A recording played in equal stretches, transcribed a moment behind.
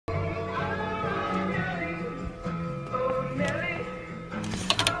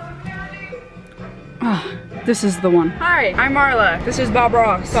This is the one. Hi, I'm Marla. This is Bob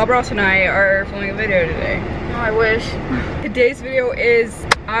Ross. Bob Ross and I are filming a video today. Oh, I wish. Today's video is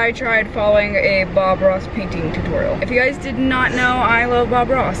I tried following a Bob Ross painting tutorial. If you guys did not know, I love Bob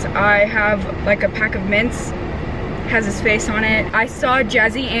Ross. I have like a pack of mints, has his face on it. I saw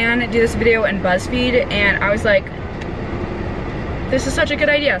Jazzy Ann do this video in BuzzFeed and I was like, this is such a good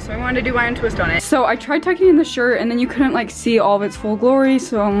idea, so I wanted to do my own twist on it. So I tried tucking in the shirt and then you couldn't like see all of its full glory,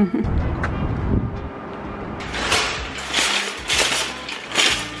 so.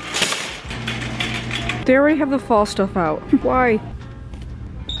 They already have the fall stuff out. Why?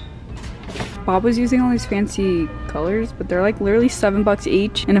 Bob was using all these fancy colors, but they're like literally $7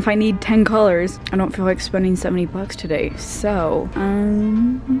 each. And if I need 10 colors, I don't feel like spending 70 bucks today. So,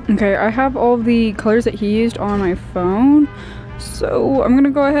 okay, I have all the colors that he used on my phone. So I'm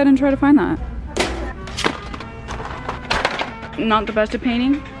gonna go ahead and try to find that. Not the best at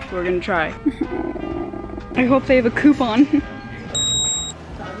painting, but we're gonna try. I hope they have a coupon.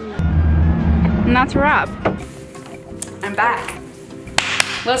 And that's a wrap. I'm back.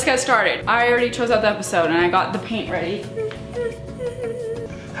 Let's get started. I already chose out the episode and I got the paint ready.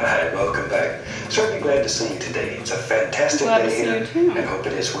 Hi, welcome back. Certainly glad to see you today. It's a fantastic day here, and I hope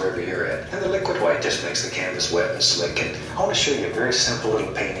it is wherever you're at. And the liquid white just makes the canvas wet and slick. And I want to show you a very simple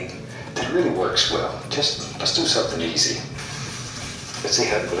little painting that really works well. Let's do something easy. Let's see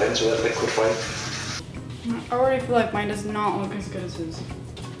how it blends with that liquid white. I already feel like mine does not look as good as his.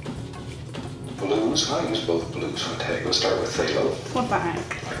 Blues, I'll use both blues. We'll start with phthalo. What the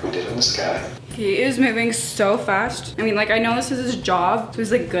heck? Like we did in the sky. He is moving so fast. I mean, like, I know this is his job, so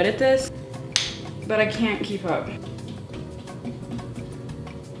he's like good at this, but I can't keep up.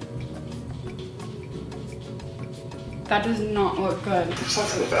 That does not look good.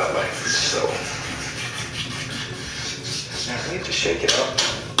 Something about like so. Now I need to shake it up.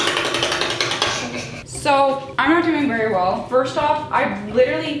 So, I'm not doing very well. First off, I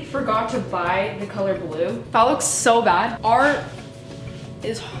literally forgot to buy the color blue. That looks so bad. Art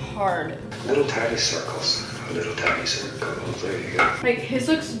is hard. Little tiny circles. Little tiny circles. There you go. Like, his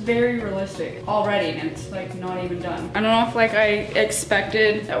looks very realistic already, and it's like not even done. I don't know if like I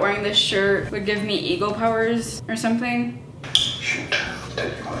expected that wearing this shirt would give me eagle powers or something. Shoot, tell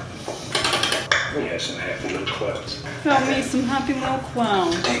you what. We have some happy little clouds. Got me some happy little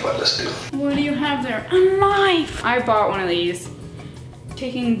clowns. Tell you what, let's do. What do you have there? A knife! I bought one of these.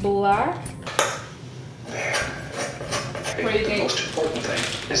 Taking black. There. What do you think? The most important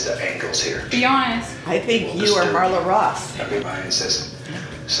thing is the angles here. Be honest. I think you are Marla Ross. Every mind says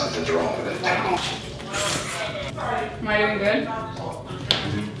something's wrong with it. Am I doing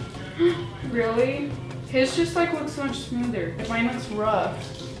good? Really? His just like looks so much smoother. Mine looks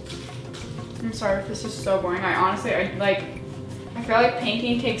rough. I'm sorry if this is so boring. I honestly, I feel like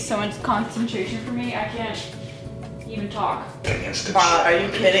painting takes so much concentration for me. I can't even talk. Wow, are you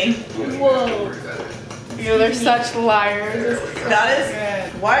kidding? Whoa. You, they're such liars. That is,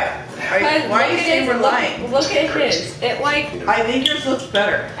 why are you saying we're lying? Look at his. It like. I think yours looks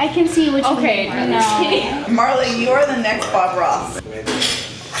better. I can see what you Okay, mean. no. Marla, you are the next Bob Ross.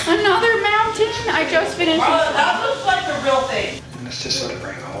 Another mountain? I just finished. Marla, that looks like the real thing. Let's just sort of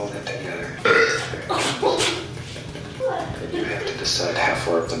bring all that together. You have to decide how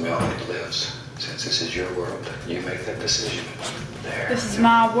far up the mountain it lives. Since this is your world, you make that decision. There. This is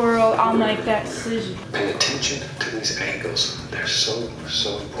my world. I'll make that decision. Pay attention to these angles. They're so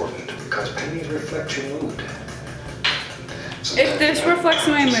important because painting reflects your mood. If this reflects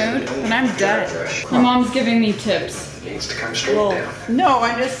my mood, then I'm dead. My mom's giving me tips. It needs to come straight down. No,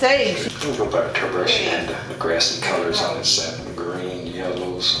 I'm just saying. We'll go back to brushing and the grassy colors on it, set green,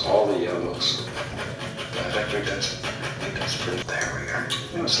 yellows, all the yellows. I think that's pretty. There we are.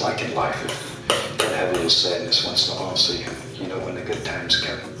 You know, it's like in life. You have a little sadness once in a while, so you know when the good times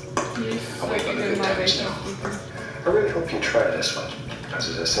come. He's I'm like a waiting on the good good times motivational now. speaker. I really hope you try this one.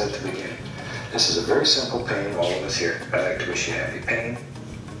 As I said at the beginning, this is a very simple painting. All of us here. I'd like to wish you happy painting.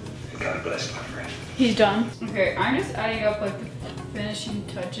 And God bless, my friend. He's done. Okay, I'm just adding up like the finishing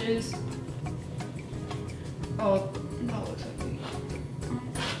touches. Oh, that looks like me.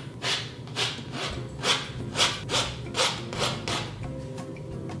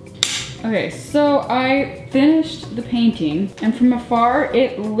 Okay, so I finished the painting, and from afar,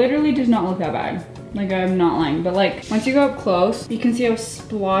 it literally does not look that bad. Like, I'm not lying, but like, once you go up close, you can see how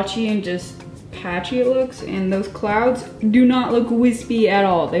splotchy and just patchy it looks, and those clouds do not look wispy at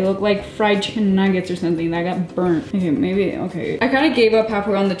all. They look like fried chicken nuggets or something that got burnt. Okay, maybe, okay. I kind of gave up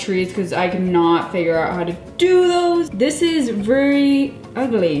halfway on the trees because I could not figure out how to do those. This is very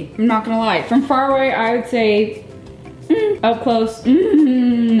ugly, I'm not gonna lie. From far away, I would say Up close,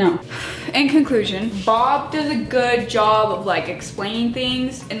 no. In conclusion, Bob does a good job of like explaining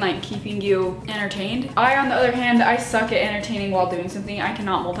things and like keeping you entertained. I, on the other hand, I suck at entertaining while doing something. I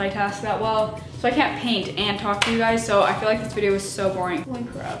cannot multitask that well. So I can't paint and talk to you guys. So I feel like this video was so boring. Holy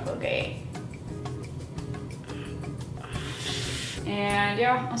crap, okay. And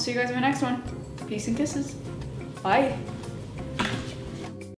yeah, I'll see you guys in my next one. Peace and kisses. Bye.